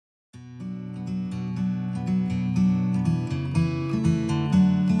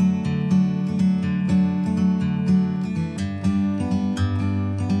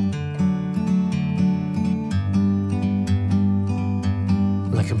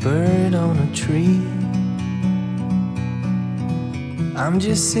bird on a tree. I'm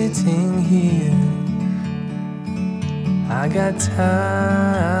just sitting here, I got time,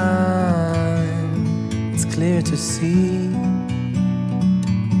 it's clear to see.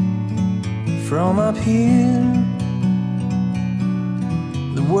 From up here,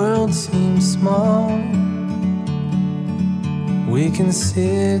 the world seems small. We can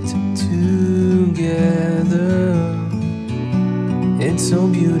sit together, it's so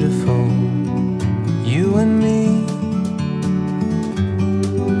beautiful, you and me.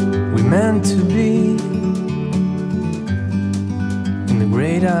 We meant to be in the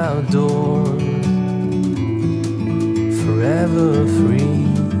great outdoors, forever free.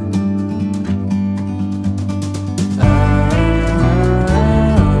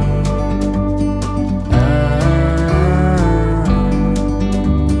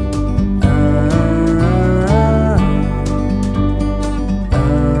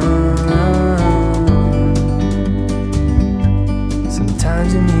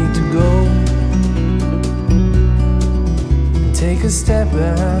 Take a step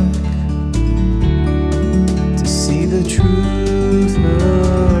back to see the truth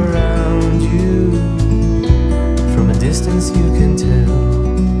around you. From a distance you can tell.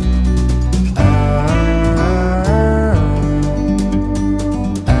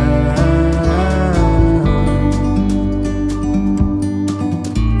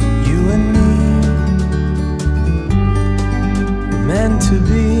 You and me were meant to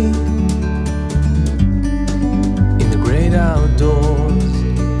be outdoors,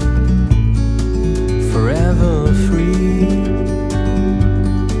 forever free.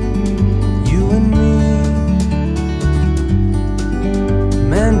 You and me,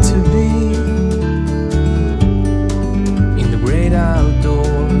 meant to be in the great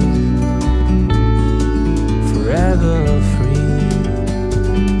outdoors, forever free.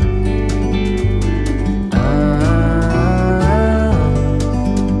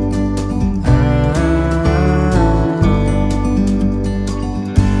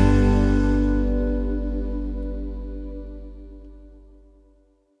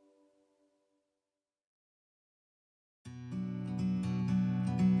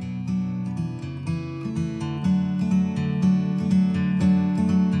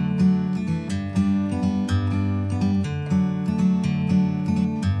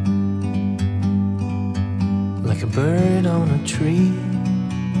 Like a bird on a tree,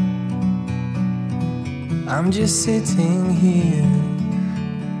 I'm just sitting here,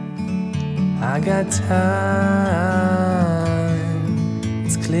 I got time,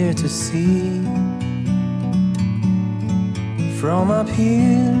 it's clear to see. From up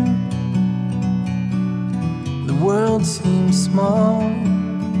here, the world seems small.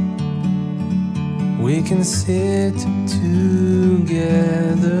 We can sit together,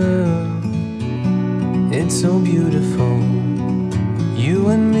 it's so beautiful, you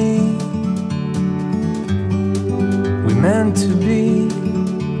and me. We meant to be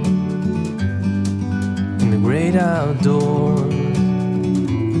in the great outdoors,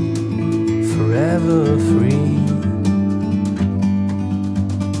 forever free.